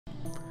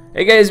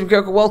Hey guys,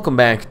 welcome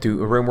back to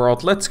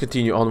RimWorld. Let's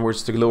continue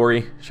onwards to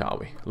glory, shall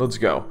we? Let's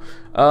go.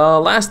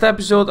 Last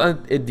episode,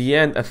 at the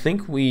end, I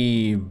think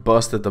we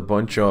busted a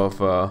bunch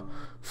of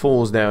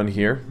fools down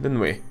here, didn't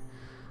we?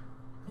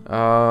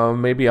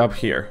 Maybe up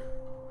here.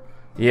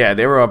 Yeah,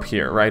 they were up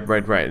here, right.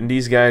 And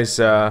these guys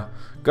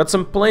got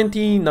some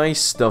plenty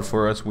nice stuff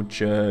for us,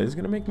 which is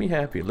gonna make me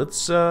happy.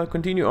 Let's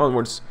continue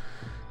onwards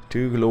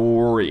to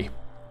glory.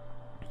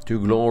 To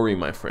glory,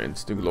 my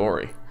friends, to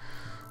glory.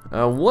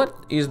 What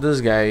is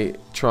this guy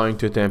trying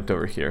to attempt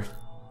over here?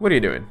 What are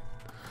you doing?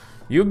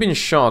 You've been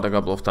shot a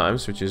couple of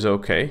times, which is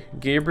okay.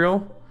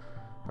 Gabriel,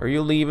 are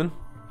you leaving?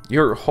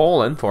 You're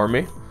hauling for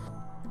me.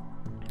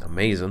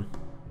 Amazing.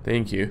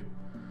 Thank you.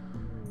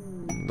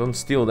 Don't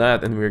steal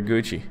that and we're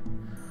Gucci.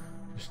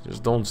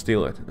 Just don't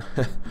steal it.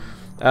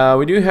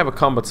 We do have a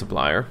combat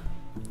supplier.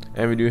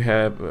 And we do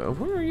have...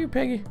 where are you,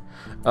 Peggy?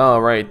 Oh,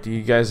 right.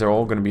 You guys are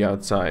all going to be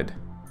outside.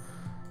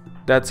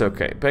 That's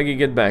okay. Peggy,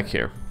 get back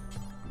here.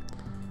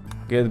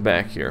 Get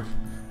back here.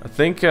 I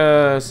think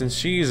since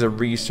she's a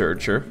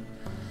researcher,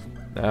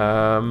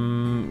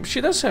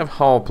 she does have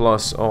Hall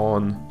Plus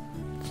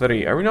on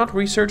 3. Are we not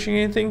researching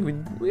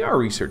anything? We are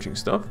researching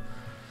stuff.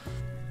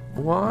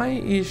 Why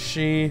is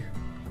she?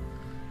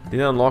 Did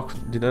I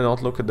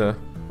not look at the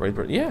right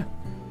part? Yeah,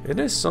 it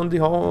is on the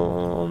Hall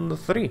on the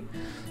 3.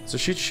 So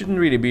she shouldn't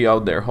really be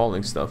out there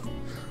hauling stuff.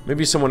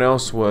 Maybe someone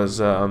else was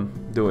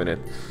doing it.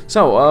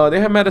 So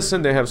they have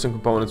medicine. They have some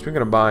components. We're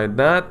gonna buy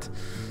that.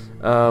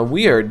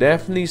 We are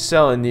definitely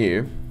selling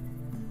you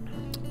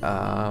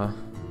none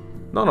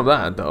of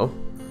that though.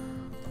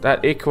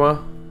 That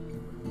Iqua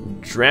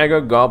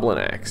Drago Goblin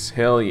Axe,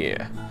 hell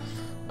yeah.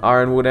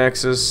 Ironwood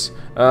axes.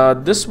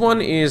 This one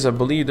is, I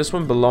believe this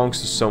one belongs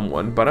to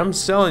someone, but I'm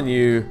selling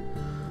you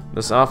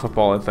this Alpha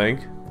Paul, I think.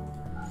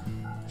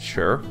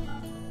 Sure.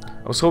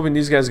 I was hoping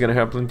these guys are gonna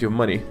have plenty of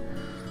money.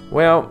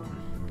 Well,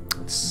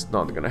 it's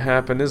not gonna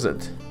happen, is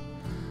it?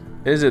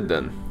 Is it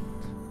then?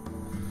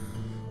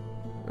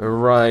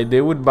 Right,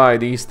 they would buy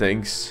these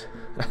things.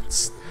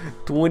 That's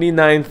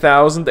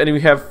 29,000 and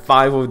we have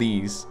 5 of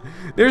these.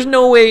 There's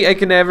no way I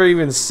can ever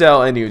even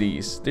sell any of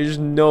these. There's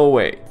no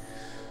way.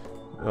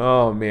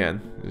 Oh man,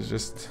 it's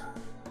just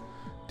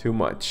too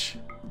much.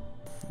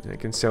 I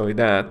can sell you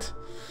that.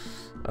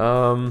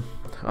 Oh,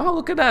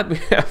 look at that. We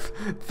have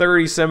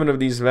 37 of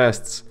these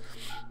vests.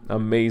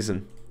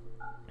 Amazing.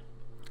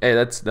 Hey,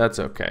 that's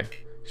okay.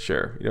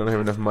 Sure, you don't have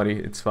enough money.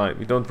 It's fine.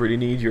 We don't really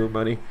need your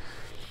money.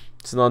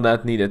 It's not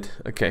that needed.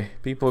 Okay,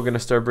 people are gonna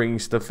start bringing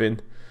stuff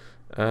in.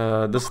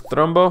 This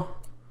Thrumbo,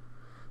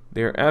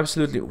 they're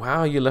absolutely...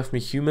 Wow, you left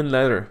me human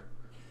leather.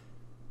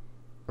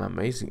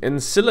 Amazing.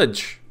 And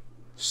silage.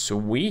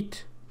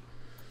 Sweet.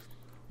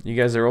 You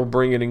guys are all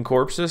bringing in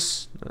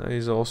corpses. That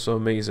is also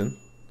amazing.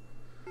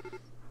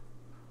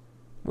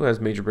 Who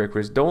has major break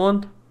race?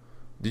 Dolan?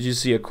 Did you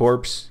see a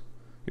corpse?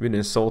 You've been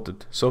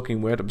insulted.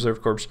 Soaking wet,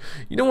 observe corpse.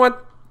 You know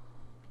what?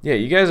 Yeah,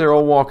 you guys are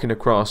all walking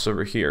across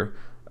over here.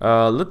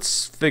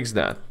 Let's fix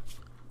that.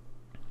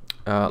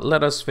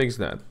 Let us fix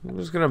that. I'm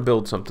just gonna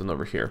build something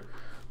over here.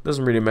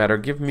 Doesn't really matter.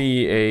 Give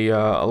me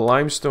a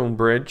limestone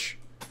bridge.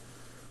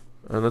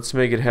 And let's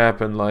make it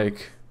happen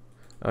like...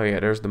 Oh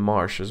yeah, there's the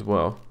marsh as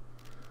well.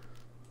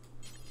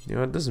 You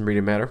know, it doesn't really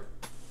matter.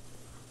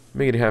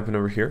 Make it happen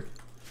over here.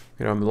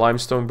 You know, a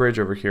limestone bridge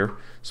over here.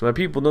 So my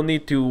people don't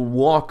need to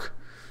walk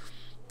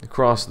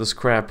across this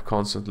crap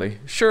constantly.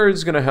 Sure,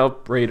 it's gonna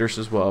help raiders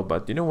as well,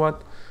 but you know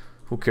what?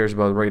 Who cares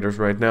about raiders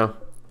right now?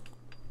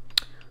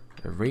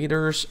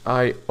 Raiders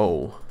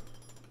IO.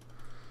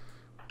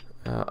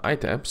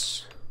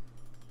 Items.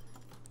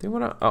 They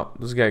wanna... Oh,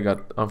 this guy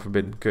got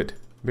unforbidden. Good.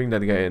 Bring that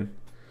guy in.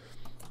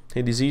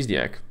 Hey,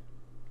 Diseasediac.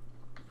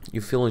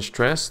 You feeling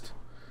stressed?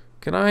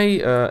 Can I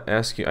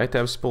ask you...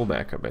 Items, pull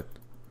back a bit.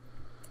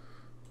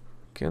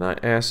 Can I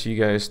ask you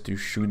guys to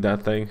shoot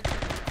that thing?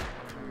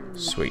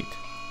 Sweet.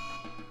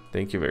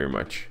 Thank you very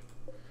much.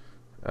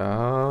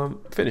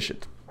 Finish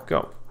it.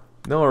 Go.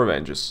 No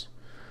revenges.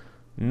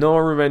 No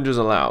revenges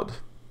allowed.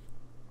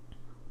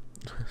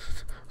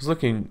 I was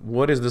looking,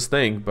 what is this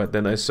thing? But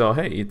then I saw,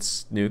 hey,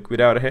 it's Nuke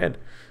without a head.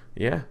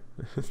 Yeah.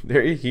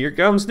 Here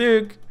comes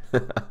Nuke.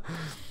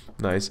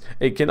 Nice.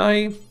 Hey, can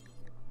I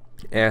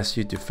ask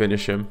you to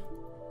finish him?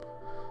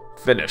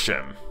 Finish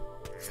him.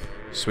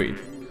 Sweet.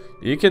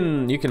 You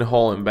can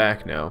haul him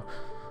back now.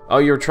 Oh,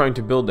 you're trying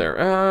to build there.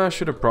 I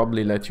should have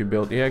probably let you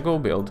build. Yeah, go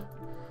build.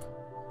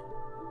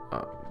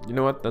 You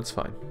know what? That's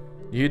fine.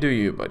 You do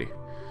you, buddy.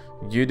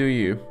 You do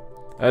you.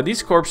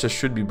 These corpses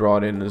should be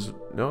brought in as...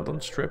 No,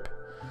 don't strip.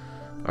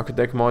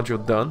 Architect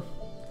module done.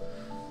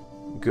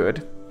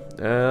 Good.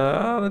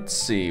 Let's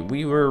see.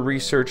 We were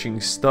researching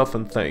stuff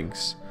and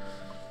things.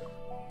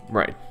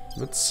 Right.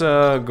 Let's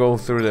go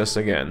through this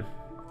again.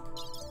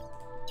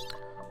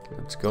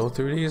 Let's go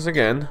through these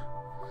again.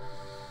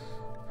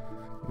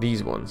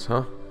 These ones,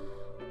 huh?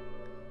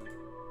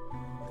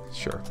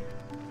 Sure.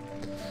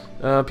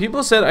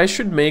 People said I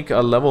should make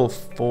a level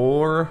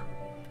 4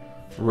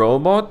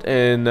 robot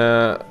and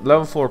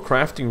level 4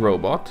 crafting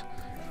robot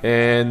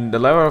And the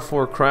level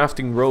 4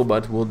 crafting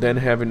robot will then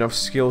have enough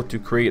skill to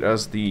create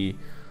us the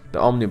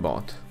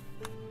Omnibot.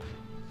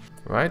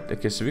 Right?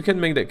 Okay, so we can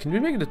make that. Can we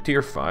make the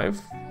tier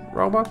 5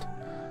 robot?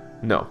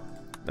 No.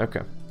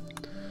 Okay.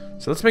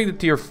 So let's make the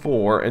tier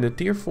 4, and the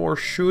tier 4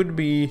 should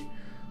be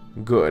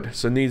good.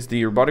 So it needs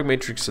the robotic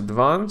matrix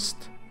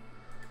advanced.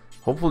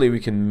 Hopefully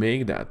we can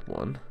make that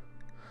one.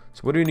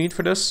 So what do you need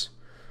for this?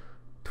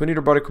 20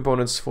 robotic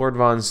components, 4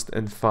 advanced,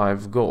 and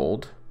 5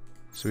 gold.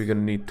 So we're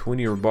gonna need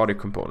 20 robotic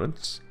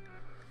components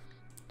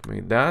to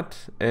make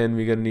that, and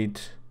we're gonna need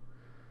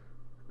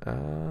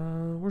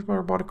where's my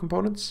robotic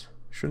components?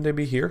 Shouldn't they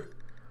be here?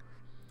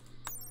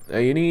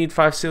 You need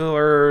 5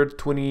 silver,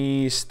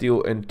 20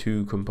 steel, and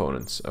 2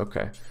 components.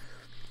 Okay.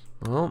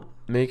 Well,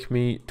 make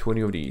me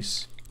 20 of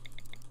these.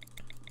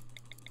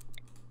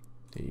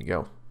 There you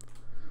go.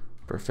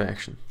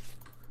 Perfection.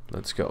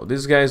 Let's go.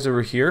 These guys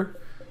over here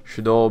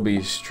should all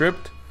be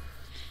stripped.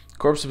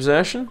 Corpse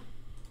possession.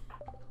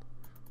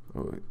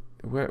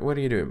 What are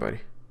you doing, buddy?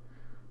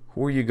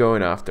 Who are you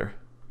going after?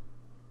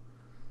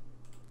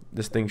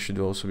 This thing should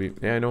also be...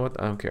 Yeah, you know what?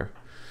 I don't care.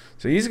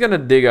 So he's gonna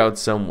dig out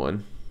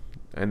someone,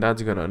 and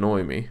that's gonna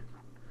annoy me.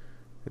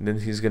 And then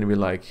he's gonna be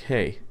like,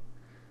 hey,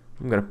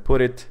 I'm gonna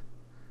put it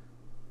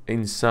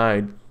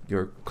inside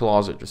your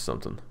closet or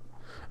something.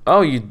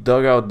 Oh, you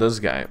dug out this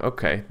guy.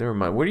 Okay, never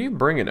mind. Where are you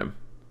bringing him?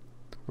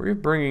 Where are you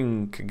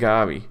bringing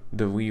Kagabi,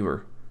 the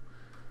Weaver?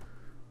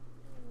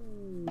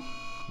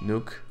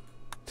 Nuke.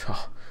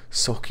 Oh,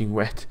 soaking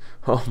wet.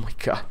 Oh my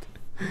god.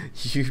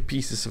 You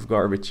pieces of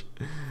garbage.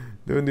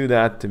 Don't do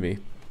that to me.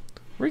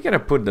 Where are you gonna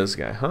put this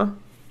guy, huh?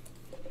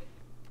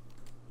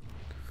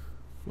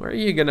 Where are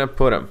you gonna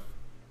put him?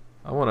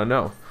 I wanna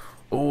know.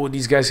 Oh,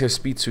 these guys have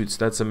speed suits.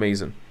 That's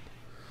amazing.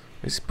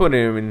 Let's put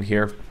him in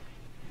here.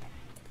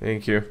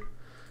 Thank you.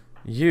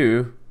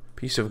 You,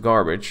 piece of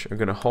garbage, are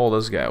gonna haul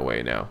this guy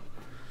away now.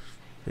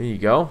 There you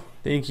go.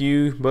 Thank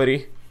you,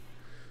 buddy.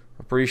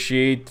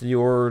 Appreciate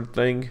your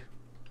thing.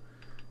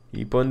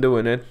 Keep on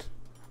doing it.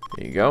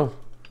 There you go.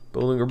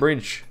 Building a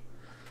bridge.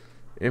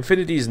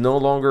 Infinity is no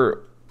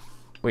longer...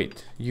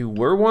 Wait, you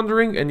were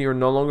wondering and you're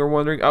no longer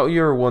wondering? Oh,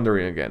 you're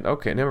wondering again.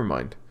 Okay, never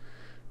mind.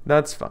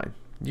 That's fine.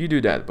 You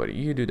do that, buddy.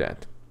 You do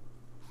that.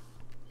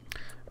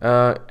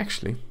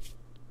 Actually...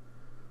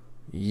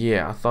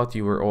 Yeah, I thought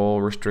you were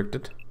all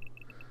restricted.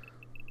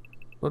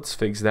 Let's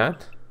fix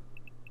that.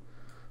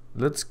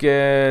 Let's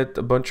get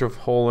a bunch of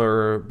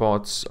hauler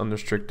bots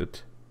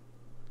unrestricted.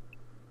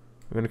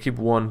 I'm gonna keep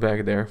one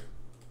back there.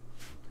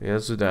 Yeah,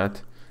 let's do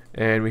that.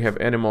 And we have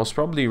animals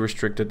probably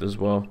restricted as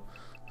well.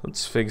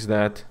 Let's fix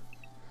that.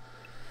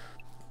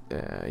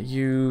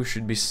 You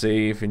should be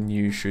safe and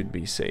you should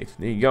be safe.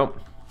 There you go.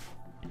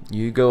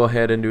 You go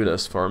ahead and do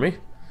this for me.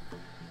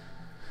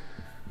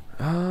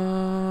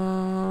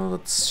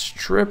 Let's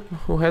strip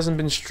who hasn't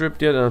been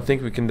stripped yet, and I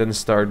think we can then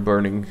start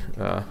burning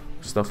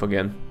stuff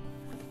again.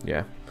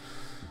 Yeah.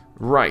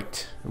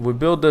 Right. We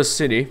built this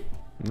city.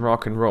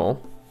 Rock and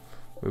roll.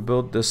 We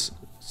built this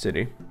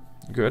city.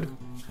 Good.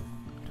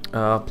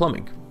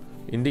 Plumbing.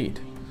 Indeed.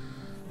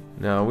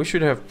 Now we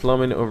should have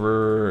plumbing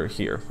over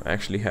here. I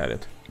actually had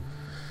it.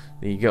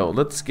 There you go.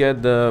 Let's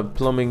get the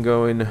plumbing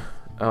going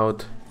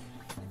out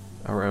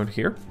around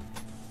here.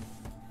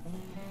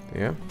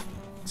 Yeah.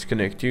 Let's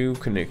connect you,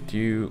 connect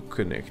you,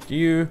 connect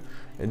you,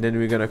 and then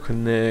we're gonna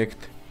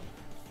connect,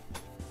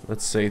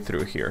 let's say,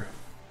 through here.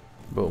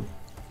 Boom.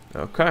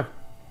 Okay.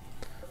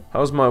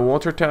 How's my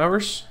water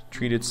towers?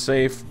 Treated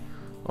safe,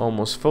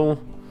 almost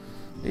full.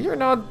 You're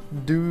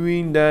not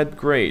doing that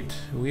great.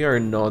 We are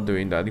not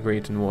doing that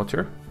great in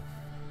water.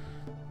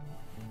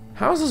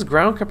 How is this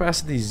ground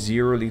capacity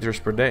 0 liters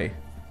per day?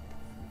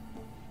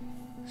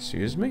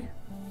 Excuse me?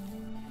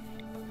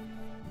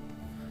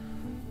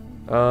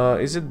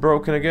 Is it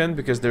broken again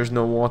because there's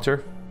no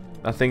water?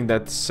 I think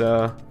that's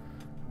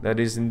that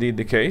is indeed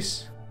the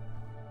case.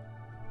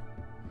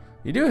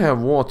 You do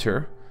have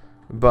water,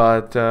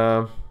 but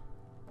I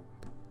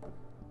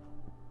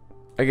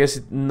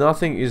guess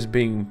nothing is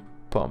being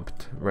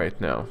pumped right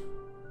now.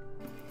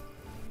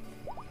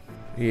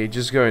 Yeah,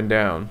 just going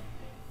down.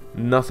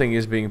 Nothing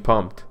is being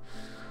pumped.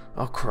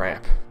 Oh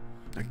crap!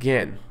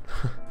 Again.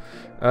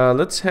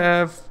 Let's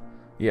have,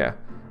 yeah.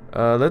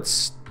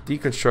 Let's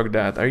deconstruct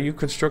that. Are you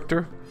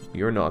constructor?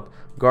 You're not.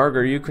 Garg,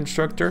 are you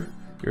constructor?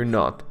 You're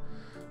not.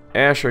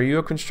 Ash, are you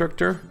a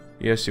constructor?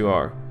 Yes, you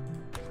are.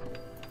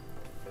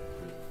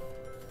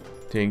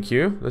 Thank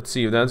you. Let's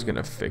see if that's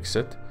gonna fix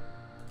it.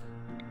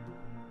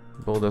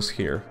 Build us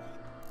here.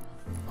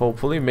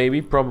 Hopefully,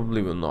 maybe,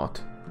 probably will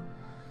not.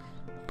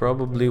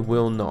 Probably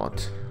will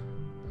not.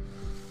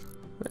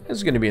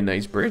 It's gonna be a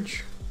nice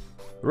bridge.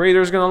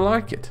 Raider's gonna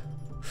like it.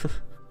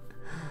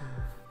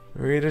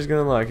 Raider's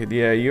gonna like it.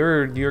 Yeah,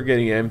 you're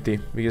getting empty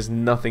because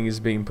nothing is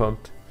being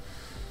pumped.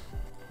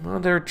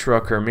 Mother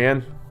trucker,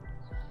 man.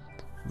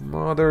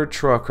 Mother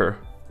trucker.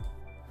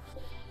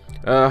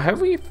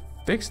 Have we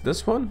fixed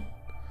this one?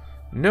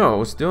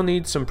 No, still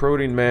need some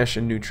protein mash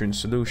and nutrient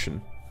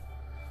solution.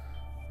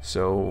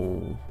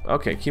 So,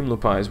 okay, Kim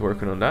Lupai is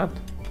working on that.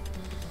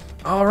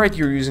 Alright,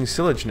 you're using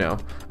silage now.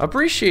 I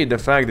appreciate the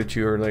fact that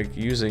you're like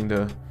using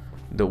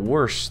the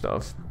worst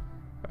stuff.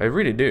 I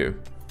really do.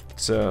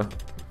 It's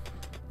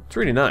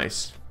really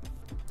nice.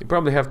 You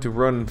probably have to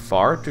run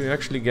far to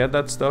actually get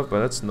that stuff, but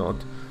that's not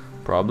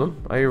a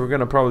problem. You're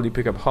gonna probably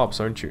pick up hops,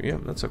 aren't you? Yeah,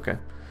 that's okay.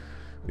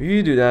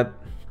 You do that.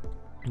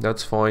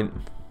 That's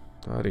fine.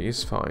 That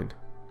is fine.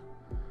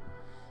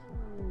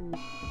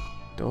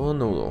 Don't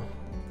know.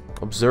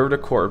 Observe the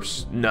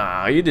corpse.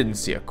 Nah, you didn't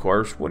see a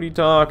corpse. What are you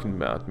talking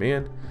about,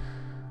 man?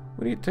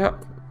 What are you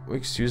talking?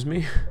 Excuse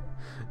me?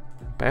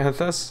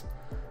 Panthas?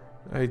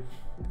 I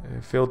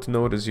failed to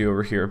notice you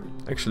over here.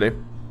 Actually,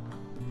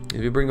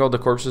 if you bring all the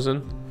corpses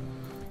in,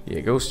 yeah,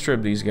 go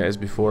strip these guys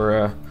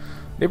before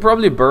they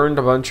probably burned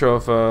a bunch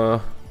of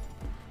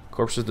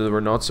corpses that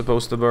were not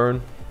supposed to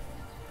burn,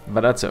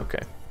 but that's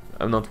okay.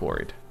 I'm not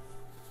worried.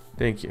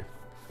 Thank you.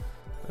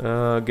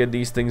 Get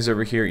these things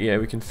over here. Yeah,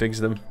 we can fix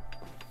them.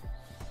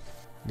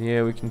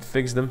 Yeah, we can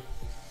fix them.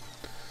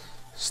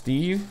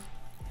 Steve,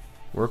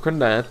 work on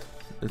that.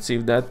 Let's see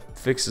if that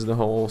fixes the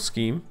whole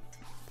scheme.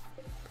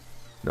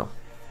 No.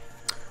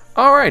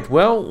 Alright,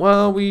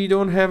 well, we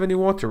don't have any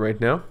water right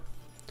now.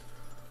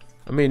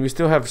 I mean, we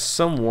still have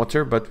some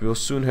water, but we'll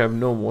soon have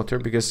no water.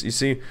 Because, you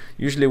see,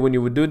 usually when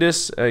you would do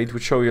this, it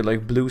would show you,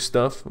 like, blue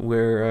stuff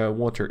where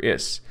water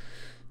is.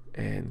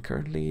 And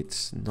currently,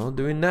 it's not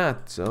doing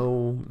that.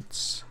 So,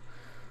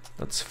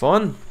 that's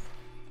fun.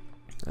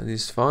 That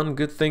is fun.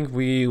 Good thing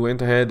we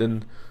went ahead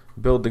and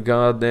built the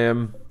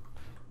goddamn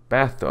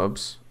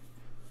bathtubs.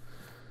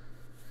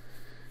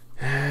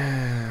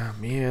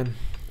 Man.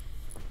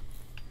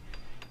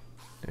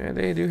 Yeah,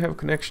 they do have a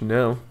connection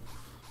now.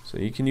 So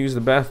you can use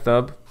the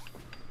bathtub.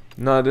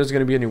 Not there's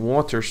gonna be any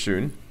water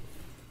soon.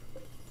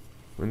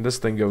 When this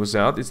thing goes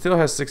out. It still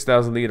has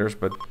 6,000 liters,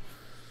 but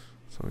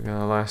it's not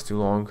gonna last too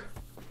long.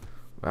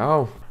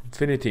 Wow,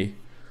 infinity.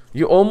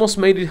 You almost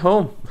made it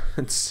home.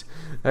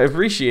 I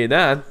appreciate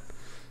that.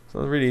 It's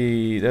not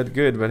really that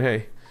good, but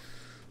hey.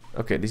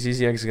 Okay, this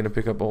easy egg is gonna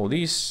pick up all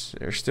these.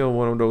 There's still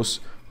one of those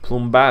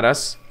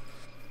plumbadas.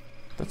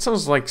 That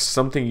sounds like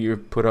something you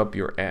put up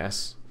your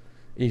ass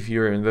if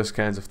you're in those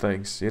kinds of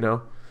things, you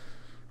know?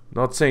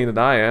 Not saying that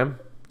I am,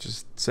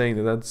 just saying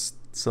that that's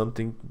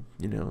something,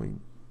 you know,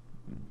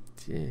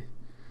 yeah.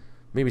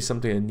 Maybe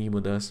something that Nemo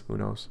does, who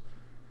knows?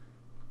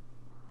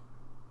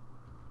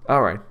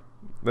 Alright,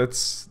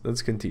 let's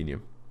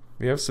continue.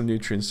 We have some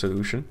nutrient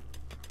solution.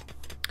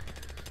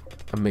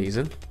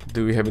 Amazing.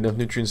 Do we have enough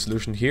nutrient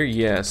solution here?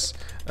 Yes.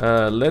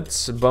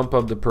 Let's bump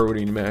up the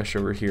protein mash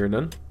over here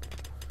then.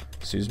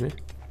 Excuse me.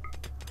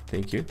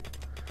 Thank you.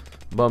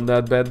 Bump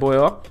that bad boy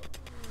up.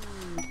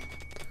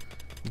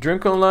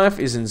 Drink on life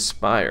is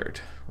inspired.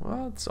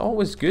 Well, it's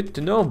always good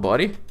to know,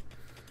 buddy.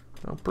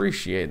 I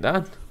appreciate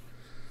that.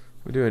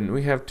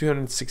 We have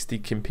 260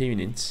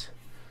 companions.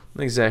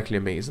 Not exactly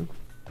amazing.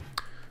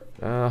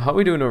 How are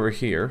we doing over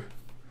here?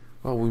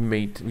 Well, we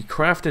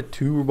crafted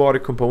 2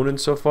 robotic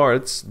components so far.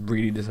 It's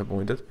really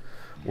disappointed.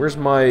 Where's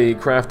my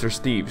crafter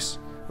Steves?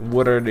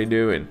 What are they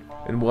doing?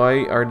 And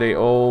why are they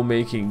all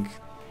making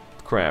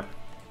crap?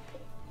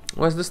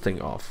 Why is this thing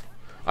off?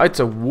 Oh, it's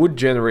a wood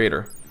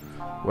generator.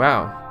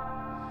 Wow.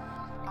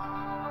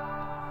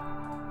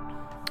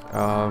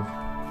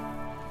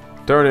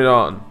 Turn it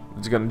on.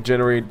 It's gonna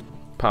generate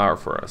power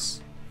for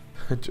us.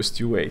 Just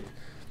you wait.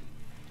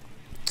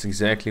 It's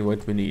exactly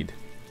what we need.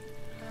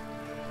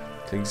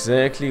 It's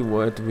exactly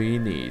what we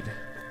need.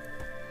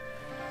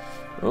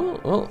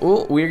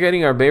 Oh, we're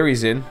getting our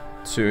berries in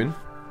soon.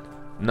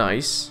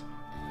 Nice.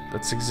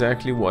 That's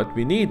exactly what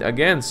we need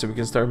again, so we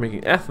can start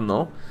making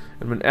ethanol.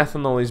 And when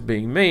ethanol is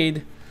being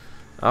made,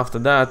 after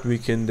that we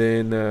can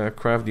then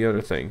craft the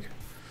other thing.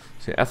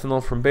 So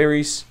ethanol from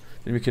berries,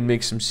 then we can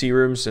make some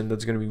serums, and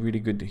that's going to be really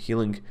good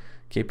healing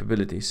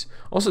capabilities.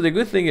 Also, the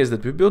good thing is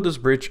that we built this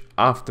bridge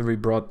after we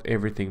brought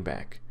everything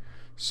back.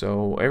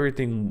 So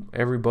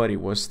everybody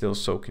was still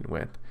soaking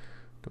wet.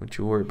 Don't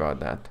you worry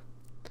about that.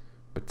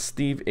 But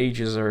Steve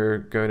ages are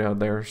going out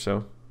there,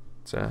 so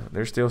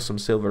there's still some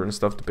silver and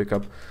stuff to pick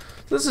up.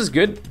 So this is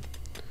good.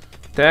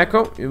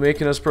 Taco, you're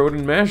making us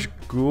protein mash.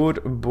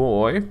 Good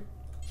boy.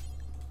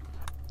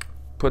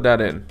 Put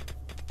that in.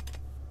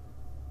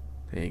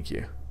 Thank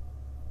you.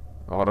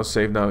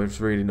 Autosave now, it's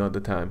really not the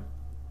time.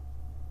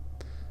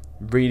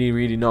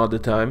 Really not the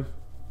time.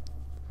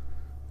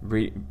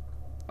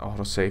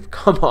 Autosave,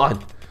 come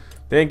on.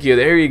 Thank you,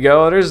 there you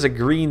go. There's a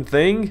green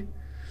thing.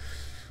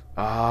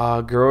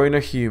 Ah, growing a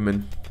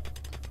human.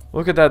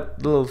 Look at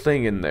that little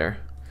thing in there.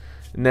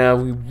 Now,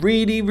 we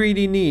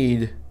really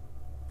need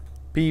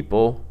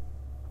people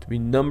to be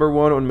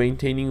 #1 on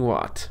maintaining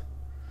what?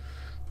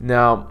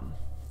 Now,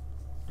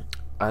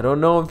 I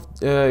don't know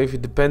if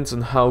it depends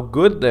on how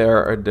good they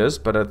are at this,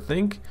 but I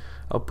think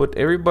I'll put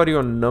everybody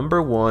on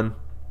 #1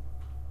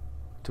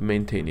 to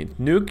maintain it.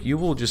 Nuke, you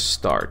will just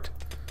start,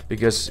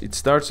 because it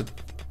starts at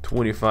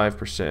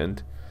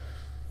 25%.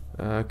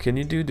 Can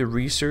you do the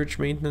research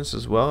maintenance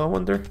as well, I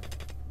wonder?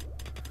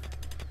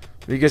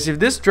 Because if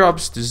this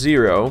drops to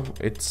 0,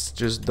 it's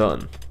just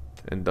done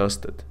and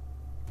dusted.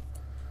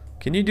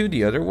 Can you do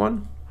the other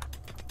one?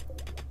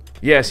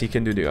 Yes, he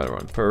can do the other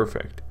one.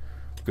 Perfect.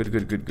 Good,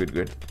 good, good, good,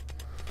 good.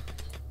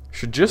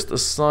 Should just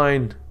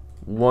assign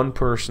one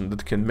person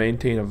that can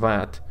maintain a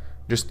vat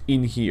just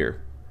in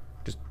here.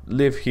 Just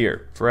live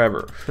here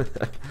forever.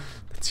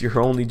 That's your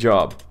only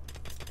job.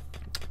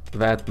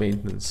 Vat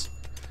maintenance.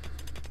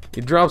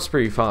 It drops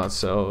pretty fast,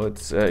 so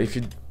it's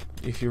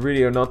if you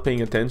really are not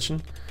paying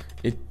attention,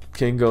 it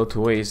can go to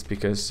waste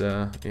because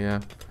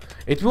yeah,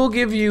 it will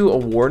give you a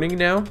warning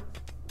now.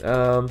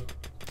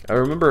 I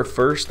remember the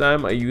first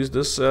time I used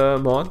this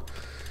mod,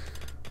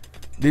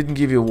 didn't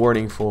give you a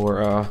warning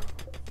for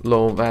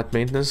low vat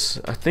maintenance.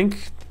 I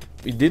think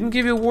it didn't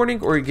give you a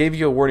warning, or it gave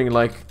you a warning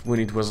like when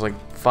it was like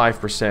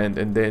 5%,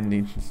 and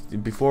then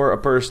before a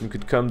person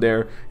could come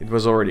there, it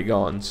was already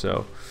gone.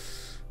 So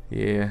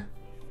yeah,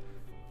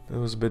 that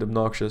was a bit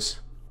obnoxious.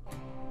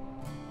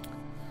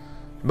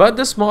 But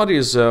this mod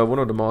is one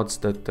of the mods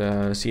that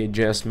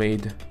CHS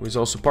made, who is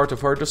also part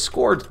of our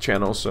Discord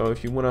channel. So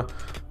if you want to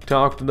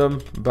talk to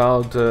them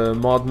about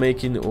mod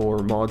making or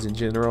mods in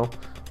general,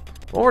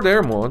 or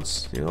their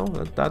mods, you know,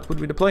 that would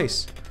be the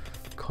place.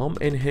 Come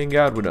and hang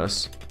out with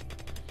us.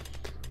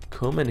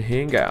 Come and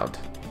hang out.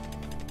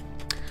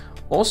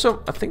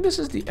 Also, I think this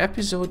is the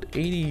episode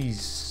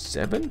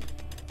 87.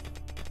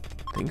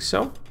 I think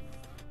so.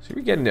 So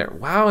you're getting there.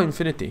 Wow,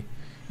 Infinity.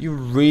 You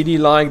really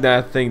like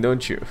that thing,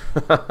 don't you?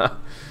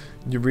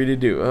 You really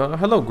do.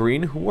 Hello,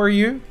 Green. Who are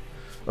you?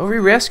 Oh, we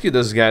rescued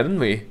this guy, didn't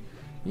we?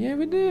 Yeah,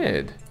 we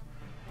did.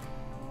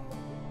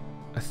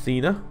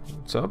 Athena,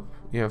 what's up?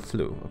 You have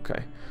flu.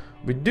 Okay.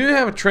 We do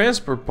have a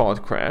transport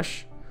pod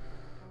crash.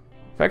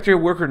 Factory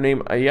worker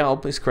named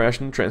Ayalp is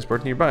crashing in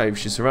transport nearby. If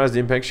she survives the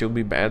impact, she'll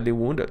be badly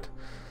wounded.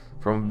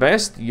 From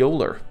Best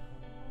Yoler.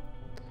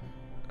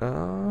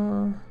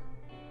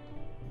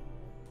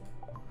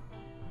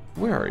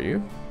 Where are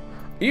you?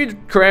 You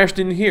crashed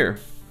in here.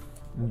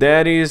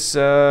 That is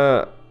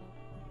at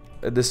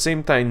the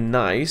same time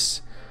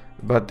nice,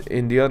 but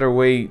in the other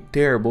way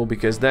terrible,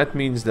 because that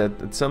means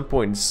that at some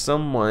point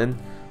someone,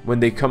 when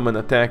they come and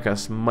attack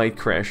us, might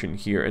crash in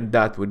here, and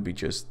that would be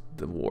just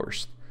the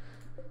worst.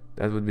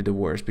 That would be the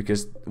worst,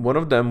 because one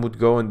of them would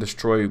go and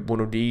destroy one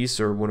of these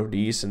or one of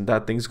these, and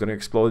that thing's gonna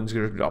explode and it's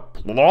gonna go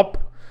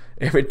plop.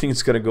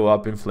 Everything's gonna go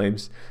up in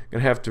flames.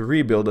 Gonna have to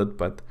rebuild it,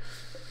 but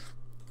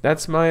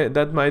that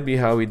might be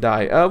how we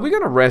die. We're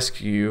gonna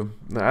rescue you.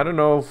 I don't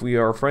know if we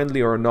are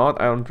friendly or not.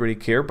 I don't really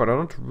care, but I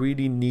don't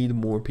really need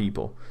more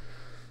people.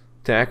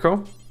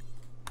 Taco,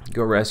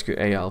 go rescue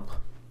Ayalp.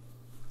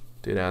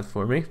 Do that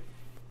for me.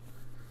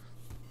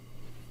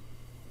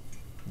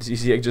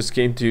 ZZX just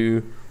came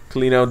to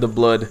clean out the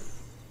blood.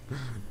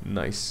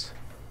 Nice.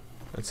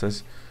 That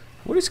says,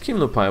 what is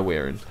Kimlopai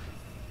wearing?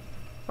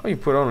 Oh, you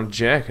put on a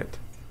jacket.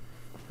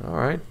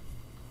 Alright.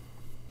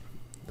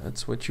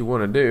 That's what you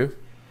want to do.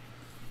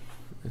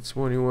 That's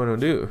what you want to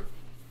do.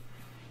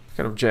 What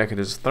kind of jacket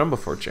is a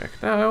Thrumblefoot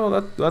jacket? Oh,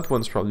 well, that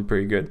one's probably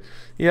pretty good.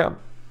 Yeah,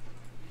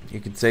 you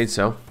could say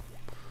so.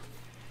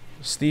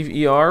 Steve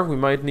ER, we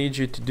might need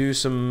you to do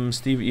some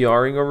Steve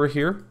ERing over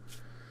here.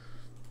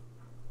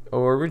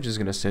 Or we're just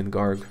gonna send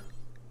Garg.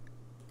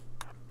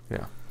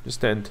 Yeah,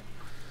 just tend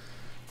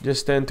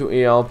to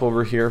Ayalp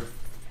over here.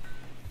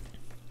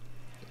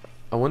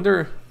 I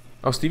wonder.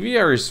 Oh, Steve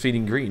ER is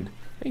feeding green.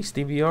 Hey,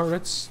 Steve ER,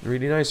 that's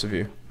really nice of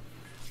you.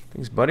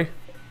 Thanks, buddy.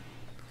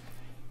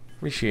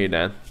 Appreciate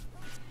that.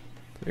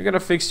 You're gonna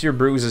fix your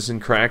bruises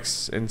and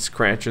cracks and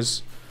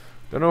scratches.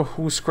 Don't know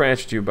who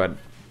scratched you, but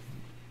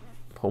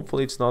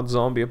hopefully it's not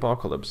zombie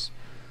apocalypse.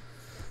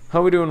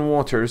 How we doing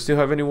water? Still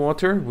have any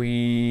water?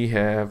 We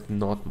have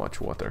not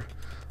much water.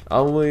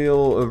 I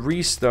will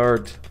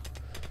restart.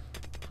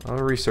 I'll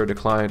restart the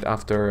client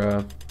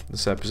after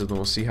this episode, and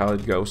we'll see how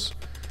it goes.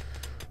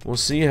 We'll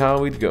see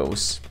how it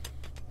goes.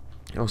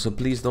 Also,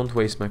 please don't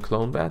waste my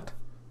clone bat.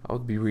 I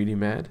would be really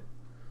mad.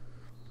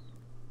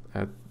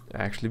 I'd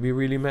actually be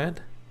really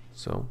mad.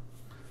 So,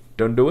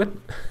 don't do it.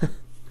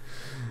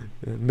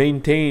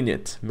 Maintain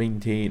it.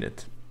 Maintain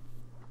it.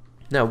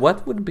 Now,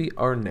 what would be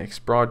our next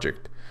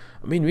project?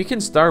 I mean, we can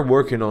start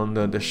working on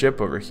the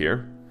ship over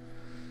here.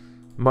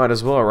 Might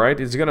as well, right?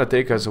 It's gonna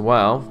take us a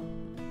while.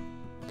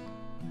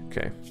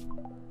 Okay.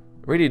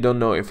 Really don't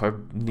know if I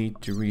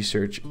need to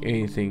research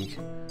anything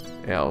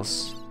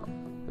else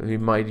that we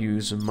might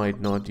use and might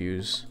not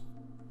use.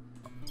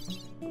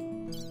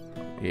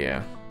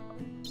 Yeah.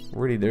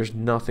 Really, there's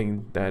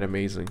nothing that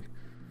amazing.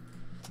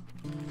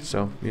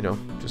 So, you know,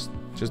 just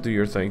do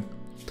your thing.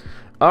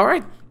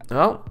 Alright.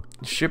 Well,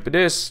 ship it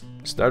is.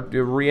 Start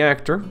the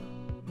reactor.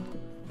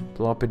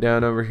 Plop it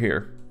down over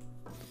here.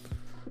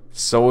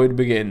 So it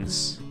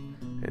begins.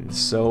 And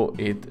so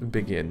it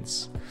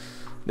begins.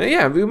 Now,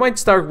 yeah, we might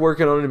start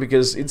working on it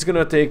because it's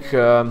gonna take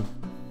a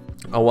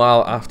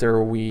while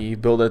after we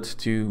build it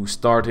to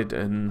start it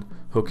and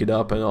hook it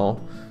up and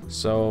all.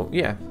 So,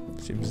 yeah,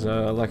 seems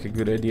like a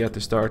good idea to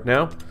start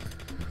now.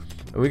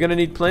 We're gonna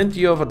need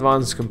plenty of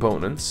advanced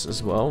components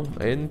as well,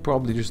 and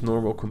probably just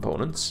normal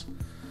components.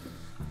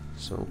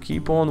 So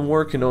keep on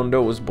working on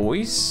those,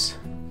 boys.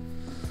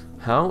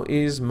 How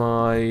is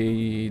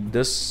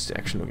this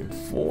section looking?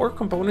 4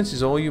 components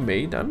is all you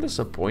made? I'm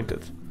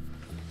disappointed.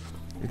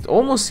 It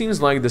almost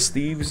seems like the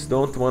Steves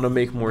don't want to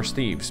make more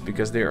Steves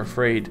because they're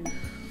afraid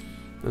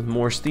that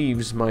more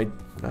Steves might,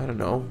 I don't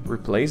know,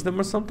 replace them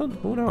or something?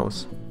 Who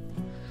knows?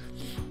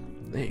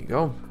 There you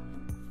go.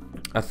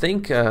 I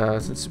think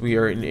since we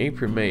are in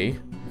April, May,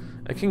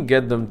 I can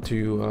get them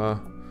to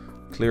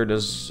clear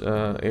this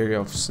area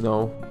of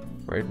snow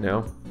right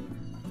now.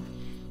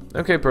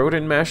 Okay,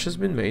 protein mash has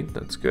been made.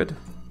 That's good.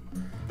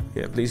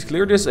 Yeah, please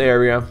clear this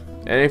area.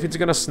 And if it's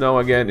gonna snow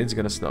again, it's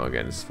gonna snow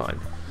again. It's fine.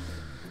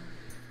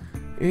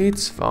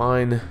 It's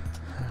fine.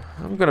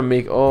 I'm gonna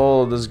make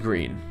all this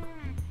green.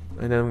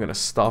 And then I'm gonna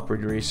stop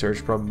with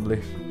research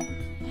probably.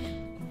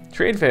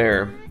 Trade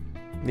fair.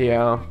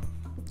 Yeah.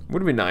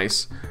 Would be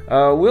nice.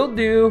 We'll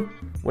do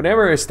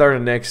whenever I start the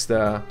next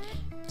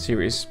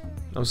series.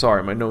 I'm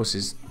sorry, my nose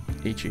is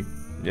itchy.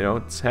 You know,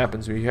 it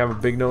happens when you have a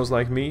big nose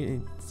like me.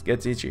 It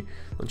gets itchy.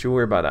 Don't you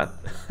worry about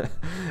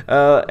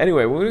that.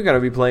 Anyway, we're gonna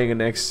be playing the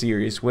next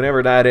series,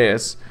 whenever that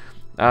is.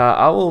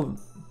 I will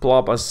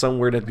plop us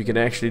somewhere that we can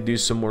actually do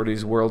some more of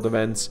these world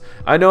events.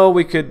 I know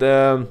we could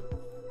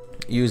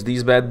use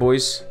these bad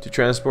boys to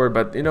transport,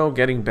 but you know,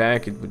 getting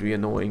back it would be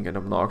annoying and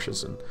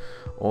obnoxious and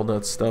all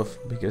that stuff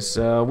because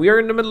we are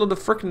in the middle of the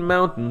freaking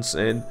mountains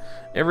and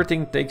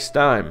everything takes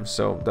time.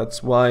 So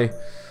that's why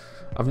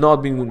I've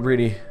not been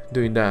really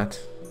doing that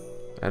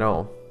at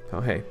all.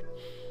 Oh hey,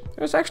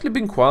 there's actually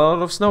been quite a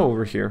lot of snow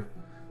over here.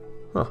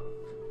 Huh.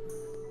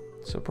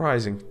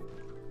 Surprising.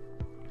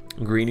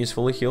 Green is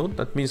fully healed.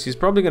 That means he's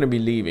probably gonna be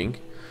leaving.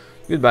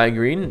 Goodbye,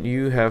 Green.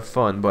 You have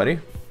fun, buddy.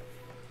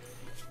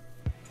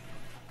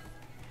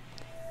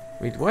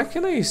 Wait, why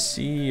can I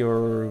see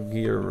your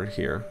gear over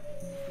here?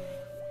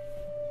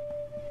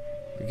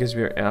 Because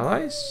we are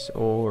allies?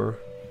 Or...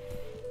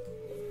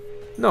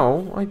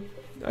 No,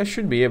 I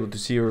should be able to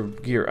see your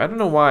gear. I don't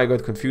know why I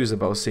got confused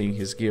about seeing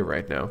his gear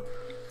right now.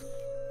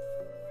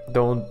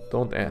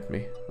 Don't at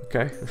me,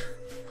 okay?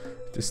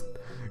 Just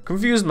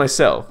confused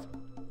myself.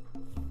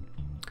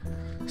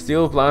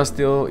 Steel,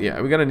 plasteel. Yeah,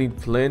 we're gonna need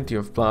plenty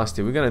of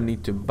plasteel. We're gonna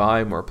need to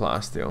buy more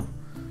plasteel.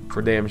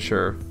 For damn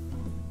sure.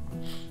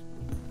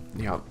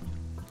 Yeah.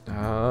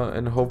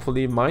 And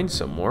hopefully mine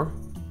some more.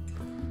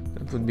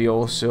 That would be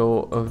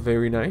also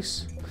very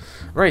nice.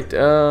 Right,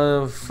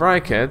 fry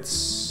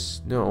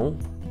cats. No.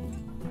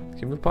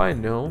 Kim the Pie,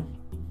 no.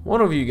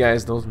 One of you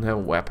guys doesn't have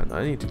a weapon.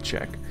 I need to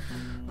check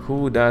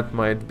who that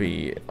might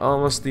be.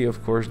 Honesty,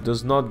 of course,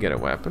 does not get a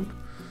weapon.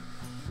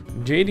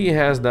 JD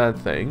has that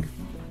thing.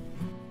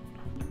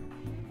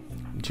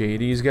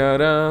 JD's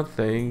got a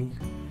thing.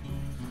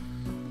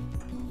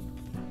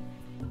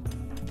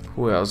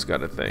 Who else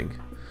got a thing?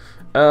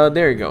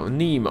 There you go,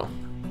 Nemo.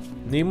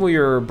 Nemo,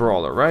 you're a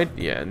brawler, right?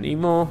 Yeah,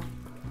 Nemo.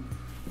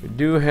 We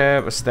do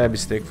have a stabby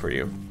stick for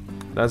you.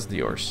 That's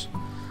yours.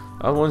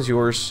 That one's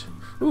yours.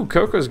 Ooh,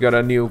 Coco's got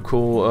a new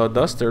cool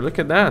duster. Look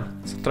at that.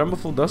 It's a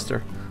Thrumblefull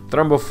duster.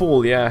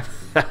 Thrumblefull, yeah.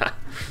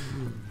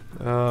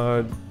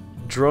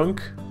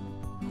 Drunk.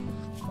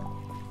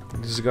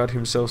 Just got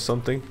himself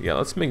something. Yeah,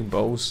 let's make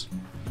bows.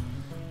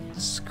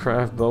 Let's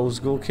craft bows.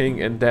 Ghoul King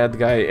and that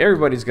guy.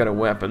 Everybody's got a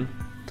weapon.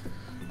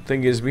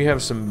 Thing is, we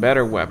have some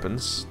better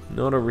weapons.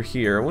 Not over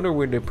here. I wonder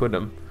where they put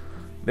them.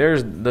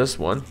 There's this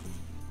one.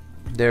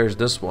 There's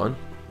this one.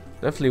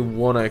 Definitely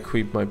want to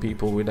equip my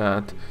people with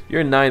that.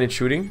 You're 9 at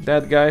shooting.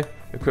 That guy.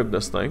 Equip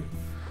this thing.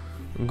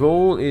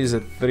 Goal is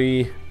at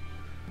 3.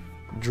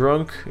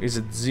 Drunk is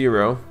at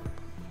 0.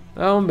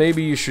 Oh,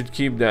 maybe you should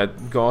keep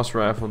that Gauss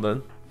rifle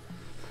then.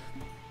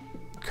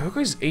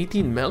 Coco is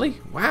 18 melee?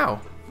 Wow.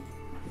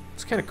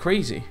 It's kind of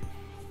crazy.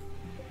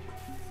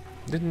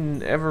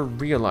 Didn't ever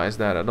realize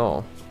that at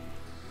all.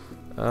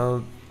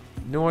 You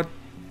know what?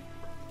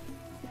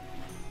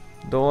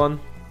 Dolan.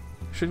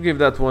 Should give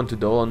that one to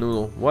Dolan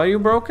Noodle. Why are you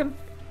broken?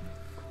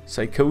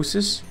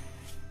 Psychosis.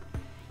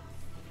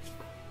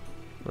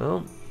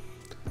 Well,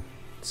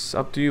 it's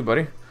up to you,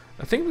 buddy.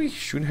 I think we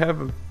should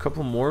have a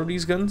couple more of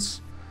these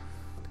guns.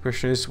 The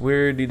question is,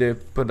 where did they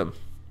put them?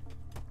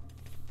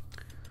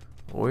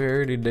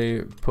 Where did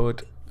they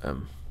put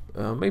them?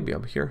 Maybe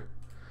up here.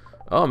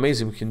 Oh,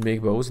 amazing. We can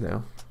make bows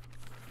now.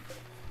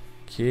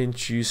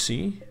 Can't you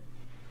see?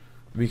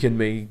 We can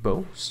make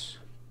bows.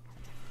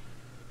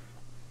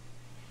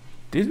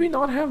 Did we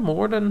not have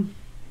more than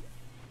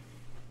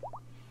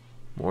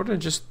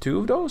just 2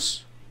 of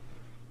those?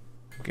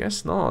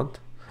 Guess not.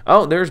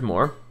 Oh, there's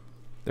more.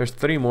 There's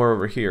 3 more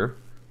over here.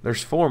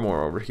 There's 4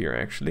 more over here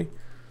actually.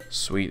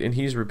 Sweet, and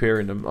he's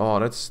repairing them. Oh,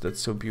 that's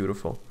so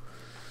beautiful.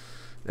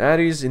 That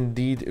is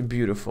indeed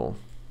beautiful.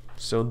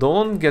 So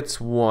Dolan gets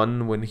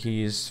 1 when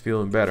he's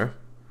feeling better.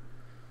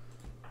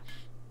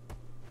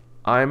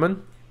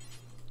 Iman,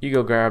 you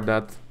go grab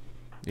that.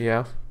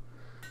 Yeah.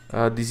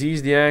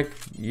 Diseased Yak,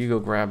 you go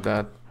grab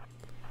that.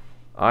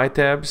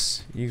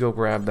 Itabs, you go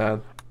grab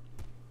that.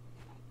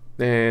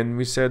 And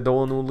we said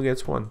Dolan Noodle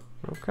gets 1.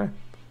 Okay.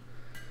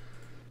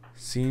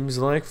 Seems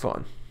like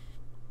fun.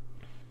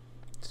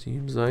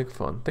 Seems like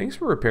fun. Thanks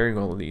for repairing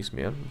all of these,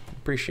 man.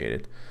 Appreciate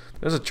it.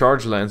 There's a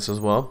charge lance as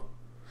well.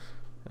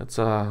 That's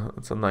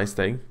a nice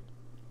thing.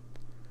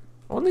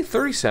 Only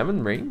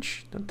 37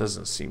 range? That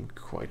doesn't seem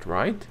quite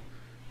right.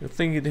 I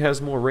think it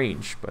has more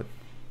range, but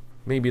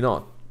maybe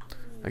not.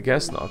 I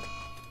guess not.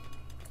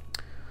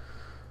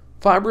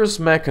 Fibrous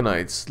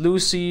Mechanites.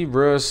 Lucy,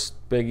 Russ,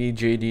 Peggy,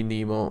 JD,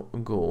 Nemo,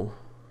 Ghoul.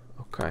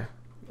 Okay.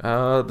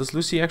 Does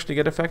Lucy actually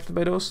get affected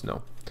by those?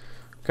 No.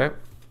 Okay.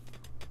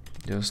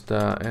 Just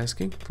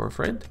asking for a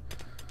friend.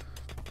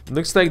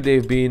 Looks like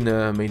they've been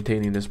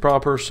maintaining this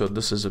proper, so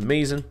this is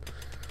amazing.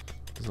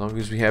 As long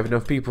as we have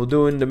enough people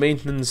doing the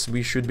maintenance,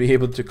 we should be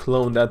able to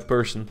clone that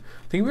person.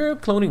 I think we're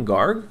cloning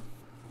Garg?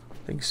 I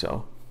think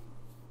so.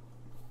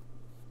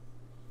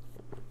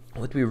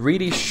 What we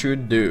really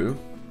should do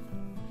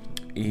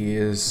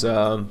is...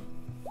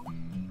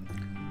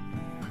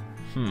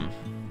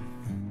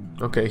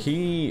 Okay,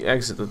 he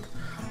exited.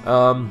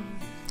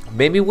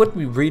 Maybe what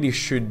we really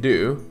should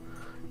do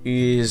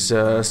is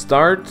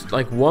start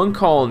like one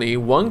colony,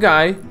 one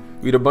guy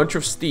with a bunch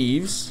of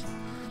Steves,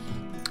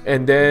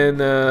 and then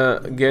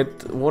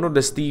get one of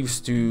the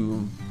Steves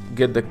to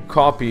get the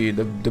copy,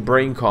 the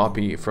brain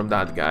copy from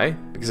that guy,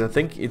 because I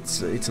think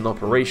it's an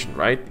operation,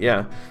 right?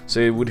 Yeah. So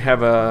it would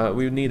have a,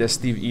 we would need a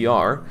Steve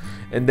ER,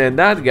 and then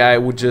that guy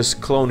would just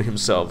clone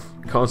himself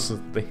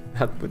constantly.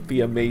 That would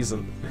be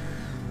amazing.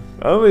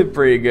 That would be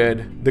pretty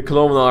good. The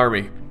clone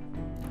army.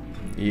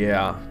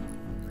 Yeah.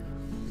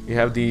 You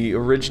have the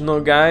original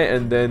guy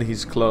and then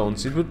his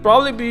clones. It would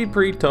probably be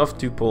pretty tough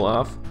to pull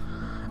off.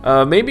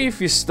 Maybe if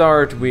you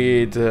start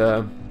with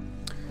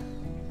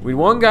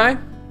one guy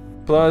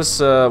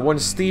plus one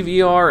Steve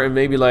ER and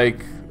maybe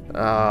like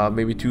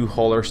maybe 2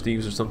 Holler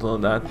Steves or something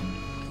like that.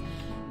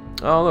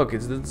 Oh look,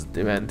 it's the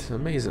event.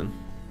 Amazing.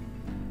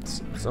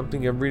 It's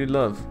something I really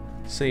love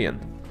seeing.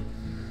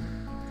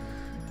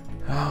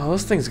 Oh,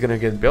 this thing's gonna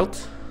get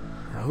built.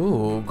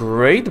 Oh,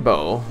 great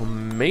bow.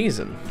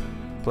 Amazing.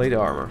 Plate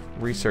armor.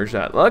 Research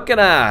that. Look at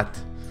that.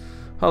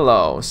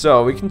 Hello.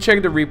 So we can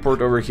check the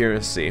report over here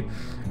and see.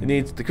 It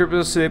needs the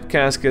crypto chip,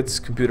 caskets,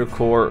 computer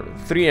core,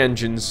 3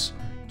 engines,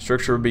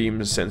 structural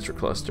beams, sensor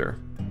cluster.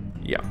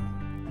 Yeah.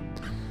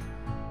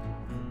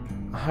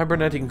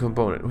 Hibernating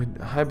component.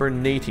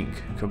 Hibernating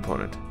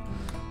component.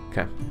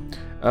 Okay.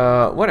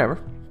 Whatever.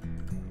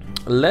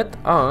 Let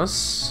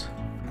us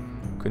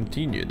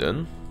continue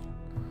then.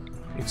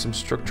 Need some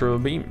structural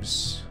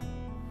beams.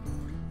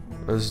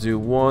 Let's do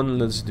 1,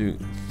 let's do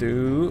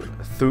 2.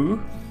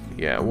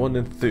 Yeah, 1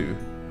 and 2.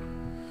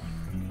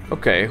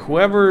 Okay,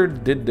 whoever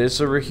did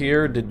this over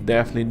here did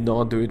definitely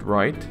not do it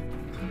right.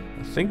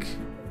 I think.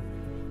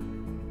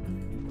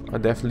 I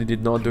definitely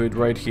did not do it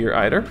right here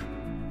either.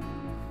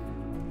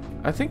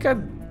 I think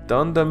I've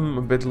done them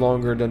a bit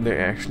longer than they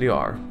actually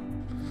are.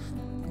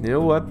 You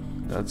know what?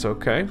 That's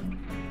okay.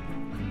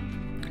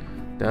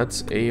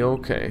 That's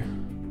a-okay.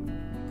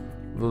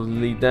 We'll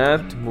delete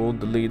that, we'll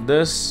delete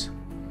this,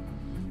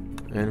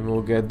 and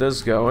we'll get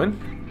this going.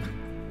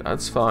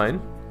 That's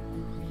fine.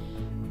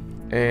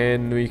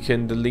 And we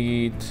can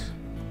delete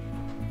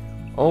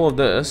all of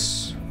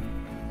this.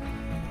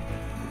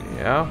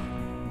 Yeah.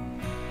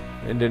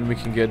 And then we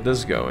can get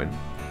this going.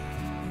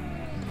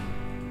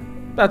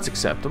 That's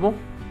acceptable.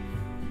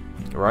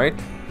 Right?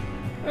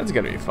 That's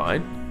gonna be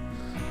fine.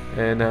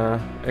 And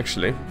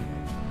actually,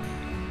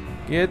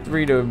 get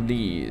rid of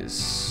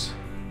these.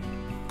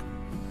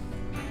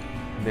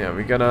 Yeah,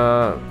 we're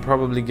gonna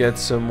probably get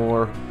some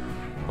more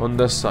on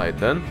this side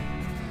then.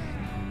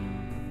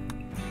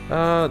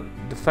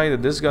 The fact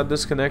that this got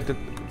disconnected,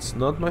 it's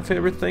not my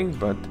favorite thing,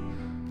 but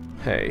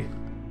hey,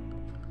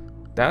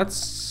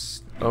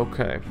 that's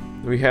okay.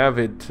 We have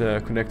it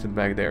connected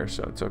back there,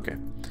 so it's okay.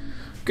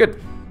 Good.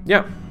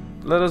 Yeah,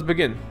 let us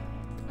begin.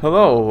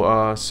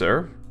 Hello,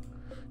 sir.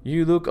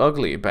 You look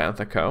ugly,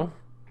 Bantha cow.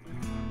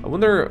 I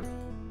wonder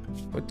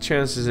what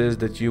chances is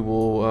that you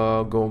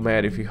will go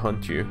mad if we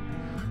hunt you.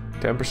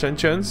 10%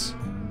 chance?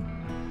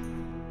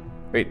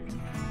 Wait.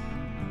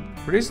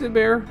 Grizzly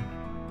bear?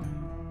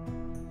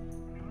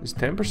 Is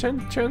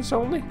 10% chance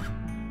only?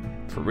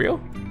 For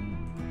real?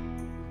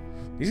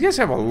 These guys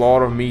have a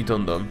lot of meat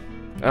on them.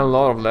 And a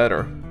lot of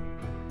leather.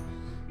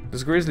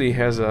 This grizzly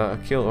has a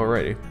kill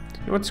already.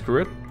 You know what?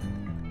 Screw it.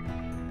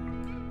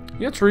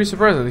 Yeah, it's really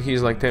surprising that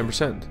he's like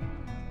 10%.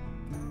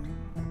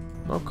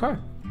 Okay.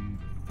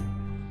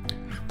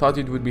 Thought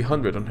it would be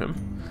 100 on him.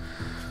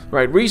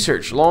 Right,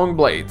 research, long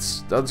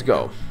blades. Let's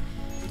go.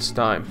 It's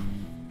time.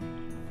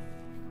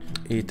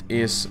 It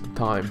is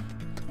time.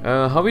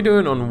 How we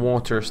doing on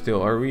water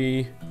still? Are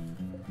we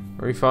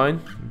fine?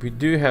 We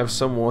do have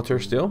some water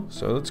still,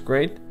 so that's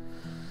great.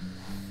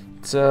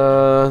 It's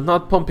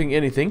not pumping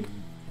anything.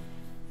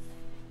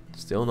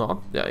 Still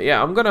not.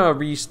 Yeah, I'm gonna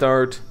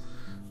restart.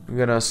 I'm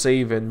gonna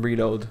save and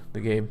reload the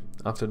game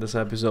after this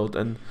episode,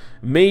 and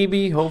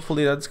maybe,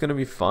 hopefully, that's gonna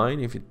be fine.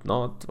 If it's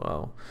not,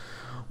 well,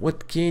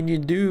 what can you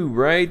do,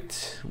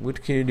 right?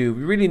 What can you do?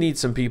 We really need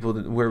some people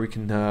where we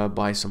can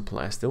buy some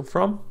plastil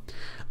from.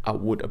 I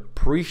would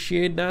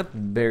appreciate that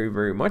very,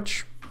 very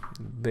much.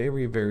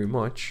 Very, very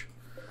much.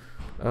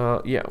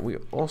 Yeah, we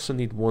also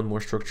need one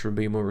more structure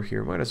beam over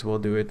here. Might as well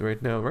do it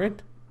right now,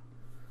 right?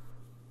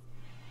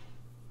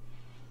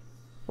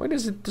 Why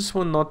does this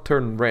one not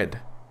turn red?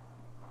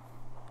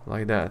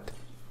 Like that.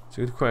 It's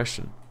a good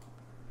question.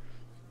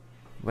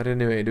 But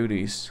anyway, do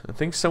these. I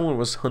think someone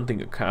was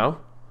hunting a cow.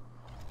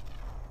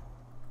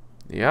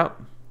 Yeah.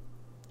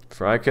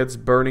 Frycat's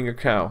burning a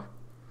cow.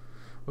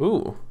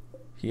 Ooh.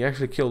 He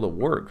actually killed a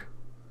warg.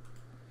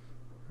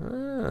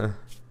 Ah.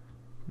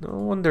 No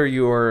wonder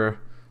you are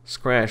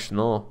scratched and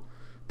all.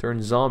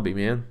 Turned zombie,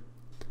 man.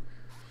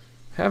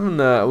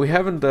 We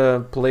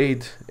haven't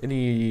played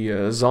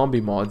any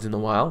zombie mods in a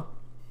while.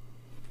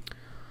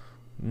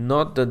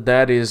 Not that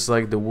that is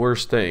like the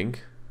worst thing.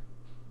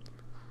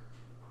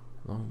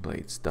 Long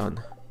blades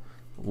done.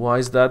 Why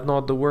is that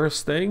not the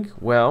worst thing?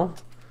 Well,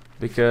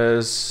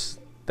 because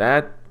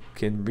that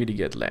can really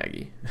get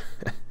laggy.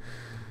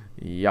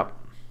 Yup,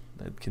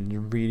 that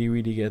can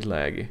really get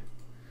laggy.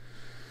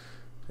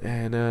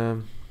 And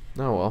oh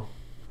well,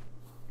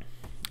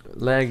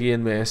 laggy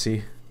and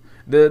messy.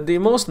 The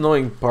most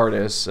annoying part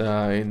is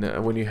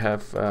when you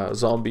have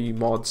zombie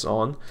mods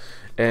on,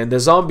 and the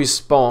zombies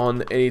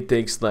spawn, and it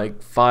takes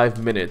like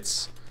 5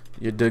 minutes.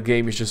 The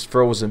game is just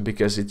frozen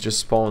because it just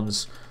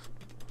spawns,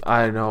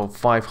 I don't know,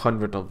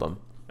 500 of them,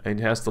 and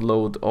it has to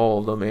load all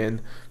of them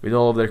in with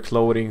all of their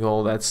clothing,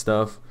 all that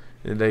stuff,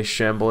 and they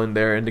shamble in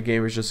there, and the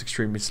game is just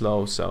extremely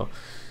slow. So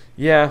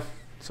yeah,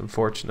 it's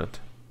unfortunate.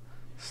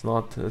 It's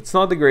not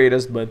the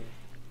greatest, but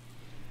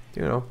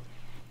you know,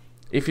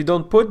 if you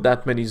don't put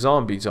that many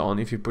zombies on,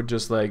 if you put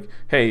just like,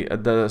 hey,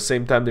 at the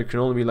same time there can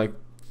only be like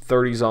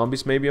 30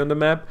 zombies maybe on the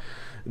map,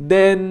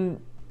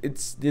 then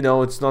it's, you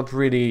know, it's not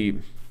really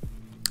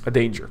a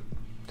danger,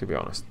 to be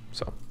honest.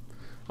 So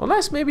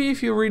unless maybe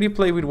if you really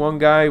play with one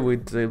guy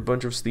with a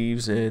bunch of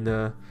Steves,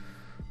 and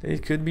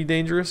it could be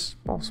dangerous,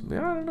 possibly.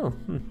 I don't know.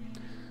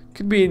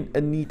 Could be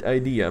a neat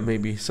idea,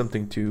 maybe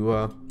something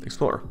to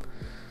explore.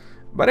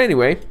 But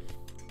anyway,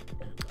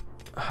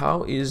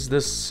 how is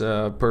this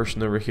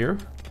person over here?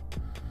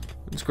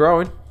 It's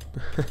growing.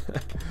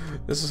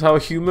 This is how a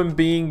human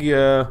being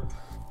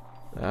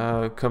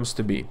comes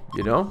to be,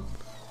 you know?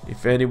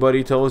 If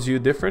anybody tells you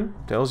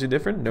different,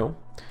 no.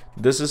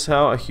 This is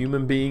how a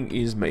human being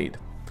is made.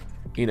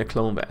 In a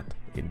clone vat,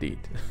 indeed.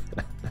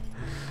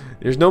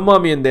 There's no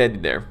mommy and daddy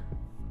there.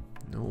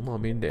 No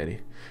mommy and daddy.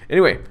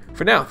 Anyway,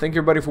 for now, thank you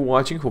everybody for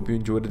watching. Hope you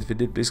enjoyed it. If you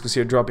did, please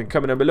consider dropping a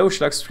comment down below.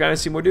 Should like, subscribe, and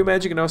see more Doom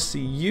Magic, and I'll see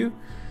you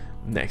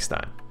next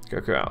time.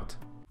 Koko out.